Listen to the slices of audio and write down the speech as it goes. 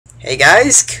Hey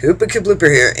guys, Koopa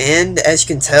Blooper here, and as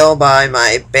you can tell by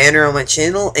my banner on my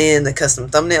channel and the custom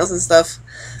thumbnails and stuff,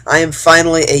 I am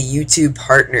finally a YouTube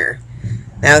partner.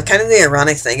 Now, kind of the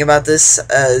ironic thing about this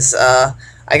is, I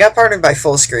got partnered by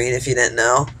FullScreen, if you didn't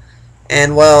know,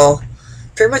 and well,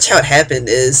 pretty much how it happened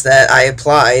is that I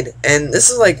applied, and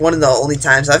this is like one of the only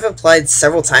times I've applied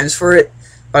several times for it,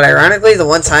 but ironically, the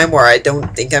one time where I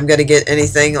don't think I'm going to get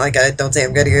anything, like I don't think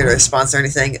I'm going to get a response or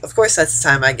anything, of course that's the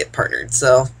time I get partnered,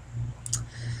 so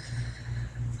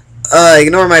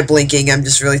ignore my blinking. I'm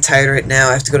just really tired right now.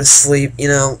 I have to go to sleep. You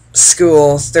know,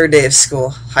 school, third day of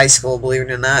school, high school, believe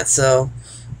it or not. So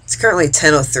it's currently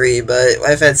 10:03, but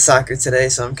I've had soccer today,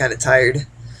 so I'm kind of tired.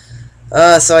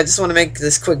 So I just want to make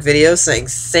this quick video saying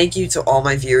thank you to all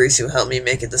my viewers who helped me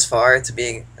make it this far to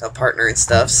being a partner and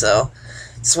stuff. So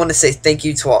just want to say thank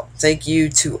you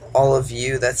to all of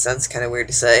you. That sounds kind of weird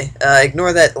to say.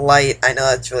 Ignore that light. I know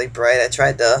that's really bright. I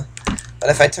tried to. But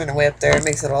if I turn it way up there, it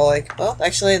makes it all like, well,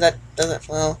 actually, that doesn't,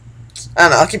 well, I don't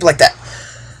know, I'll keep it like that.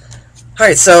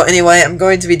 Alright, so anyway, I'm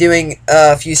going to be doing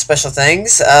a few special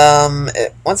things.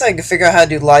 Once I can figure out how to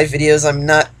do live videos, I'm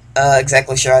not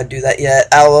exactly sure how to do that yet.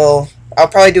 I'll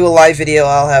probably do a live video.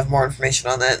 I'll have more information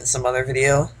on that in some other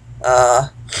video.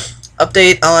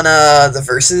 Update on the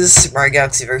Versus, Super Mario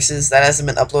Galaxy Versus. That hasn't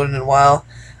been uploaded in a while.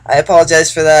 I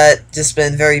apologize for that. Just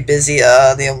been very busy.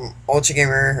 The Ultra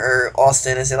Gamer, or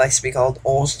Austin, as they like to be called,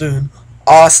 Austin.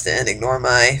 Ignore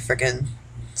my freaking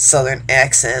southern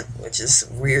accent, which is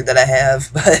weird that I have.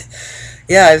 But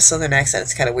yeah, I have a southern accent.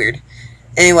 It's kind of weird.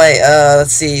 Anyway,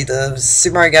 let's see. The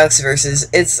Super Mario Galaxy Versus.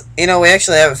 It's, you know, we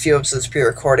actually have a few episodes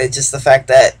pre-recorded. Just the fact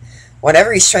that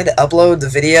whenever he's tried to upload the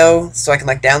video so I can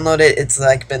like download it, it's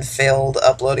like been failed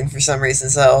uploading for some reason.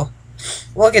 So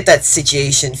we'll get that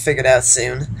situation figured out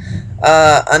soon.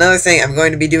 Another thing, I'm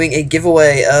going to be doing a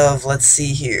giveaway of, let's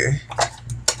see here,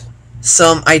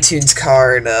 some iTunes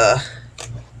card. Oh,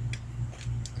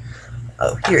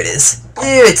 here it is.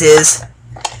 Here it is.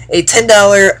 A $10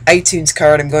 iTunes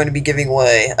card I'm going to be giving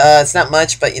away. It's not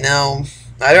much, but you know,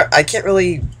 I can't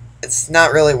really, it's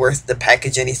not really worth to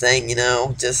package anything, you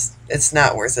know, just, it's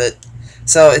not worth it.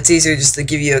 So it's easier just to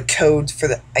give you a code for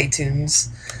the iTunes,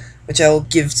 which I will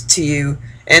give to you.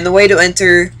 And the way to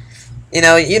enter, you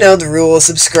know the rules.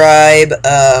 Subscribe,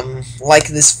 like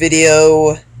this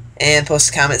video, and post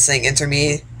a comment saying enter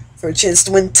me for a chance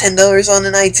to win $10 on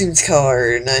an iTunes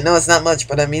card. I know it's not much,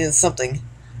 but I mean it's something.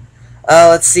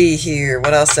 Let's see here.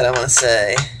 What else did I want to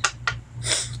say?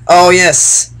 Oh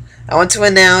yes, I want to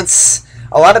announce.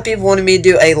 A lot of people wanted me to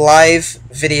do a live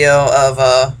video of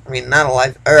not a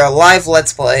live, or a live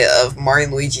Let's Play of Mario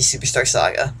and Luigi Superstar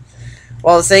Saga.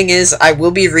 Well, the thing is, I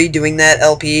will be redoing that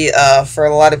LP. For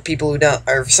a lot of people who don't,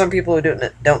 or for some people who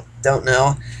don't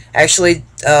know, I actually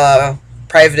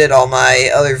privated all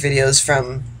my other videos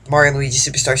from Mario and Luigi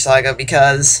Superstar Saga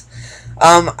because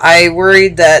I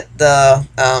worried that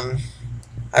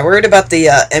I worried about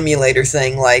the emulator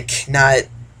thing, like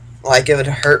it would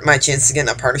hurt my chance to get in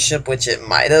a partnership, which it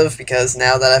might have, because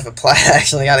now that I've applied, I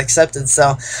actually got accepted.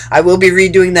 So I will be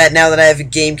redoing that now that I have a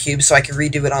GameCube, so I can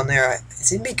redo it on there. It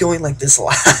seems to be going like this a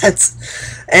lot.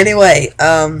 Anyway,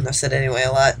 I've said anyway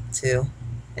a lot, too.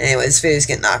 Anyway, this video's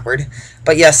getting awkward.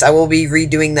 But yes, I will be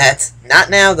redoing that. Not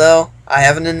now, though. I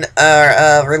have an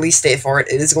release date for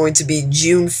it. It is going to be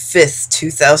June 5th,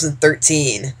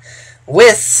 2013,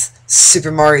 with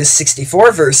Super Mario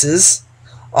 64 Versus,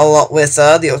 along with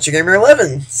the Ultra Gamer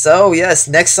 11. So yes,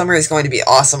 next summer is going to be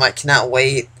awesome. I cannot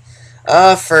wait.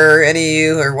 For any of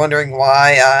you who are wondering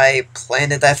why I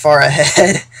planned it that far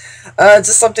ahead,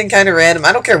 just something kind of random.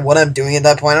 I don't care what I'm doing at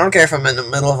that point. I don't care if I'm in the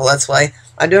middle of a Let's Play.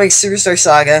 I'm doing Superstar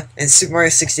Saga and Super Mario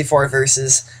 64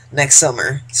 Versus next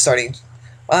summer, starting.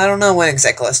 Well, I don't know when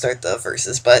exactly I'll start the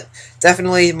Versus, but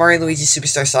definitely Mario and Luigi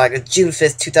Superstar Saga, June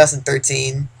 5th,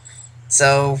 2013.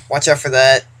 So watch out for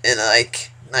that in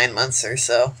like 9 months or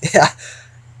so. Yeah.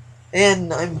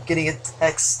 And I'm getting a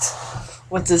text.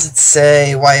 What does it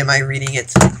say? Why am I reading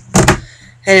it?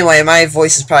 Anyway, my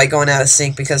voice is probably going out of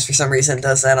sync because for some reason it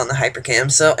does that on the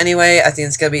Hypercam. So anyway, I think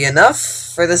it's going to be enough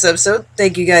for this episode.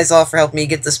 Thank you guys all for helping me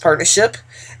get this partnership.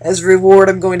 As a reward,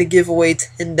 I'm going to give away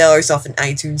 $10 off an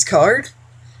iTunes card.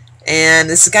 And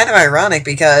this is kind of ironic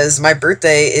because my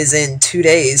birthday is in 2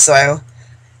 days, so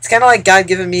it's kind of like God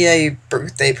giving me a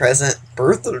birthday present.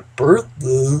 Birthday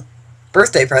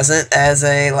present as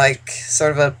a, like,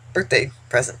 sort of a birthday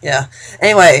present. Yeah.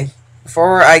 Anyway,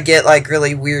 before I get, like,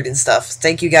 really weird and stuff,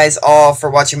 thank you guys all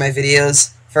for watching my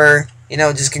videos, for, you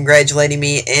know, just congratulating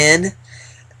me, and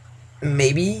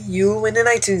maybe you'll win an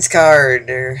iTunes card,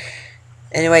 or...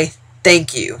 Anyway,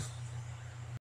 thank you.